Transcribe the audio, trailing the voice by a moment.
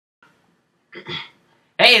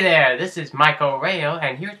Hey there, this is Michael Rayo,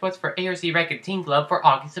 and here's what's for ARC Record Teen Club for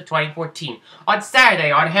August of 2014. On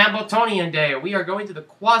Saturday, on Hambletonian Day, we are going to the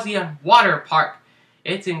Quasia Water Park.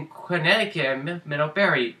 It's in Connecticut and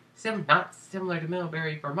Middlebury. Not similar to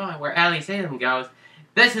Middlebury, Vermont, where Ali Salem goes.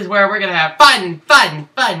 This is where we're gonna have fun!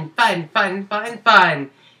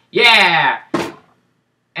 Yeah!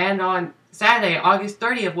 And on Saturday, August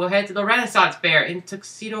 30th, we'll head to the Renaissance Fair in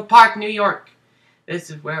Tuxedo Park, New York.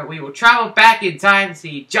 This is where we will travel back in time to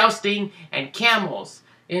see jousting and camels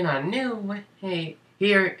in a new way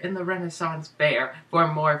here in the Renaissance Fair for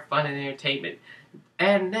more fun and entertainment.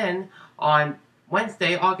 And then on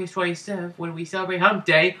Wednesday, August 27th, when we celebrate Hump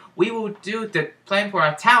Day, we will plan for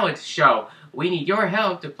a talent show. We need your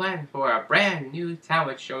help to plan for a brand new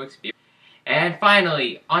talent show experience. And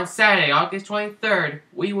finally, on Saturday, August 23rd,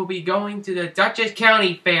 we will be going to the Dutchess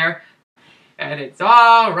County Fair. And it's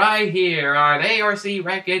all right here on ARC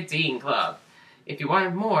Record Teen Club. If you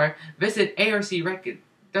want more, visit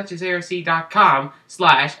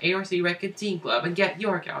DutchessARC.com/ARC Record Teen Club and get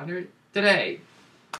your calendar today.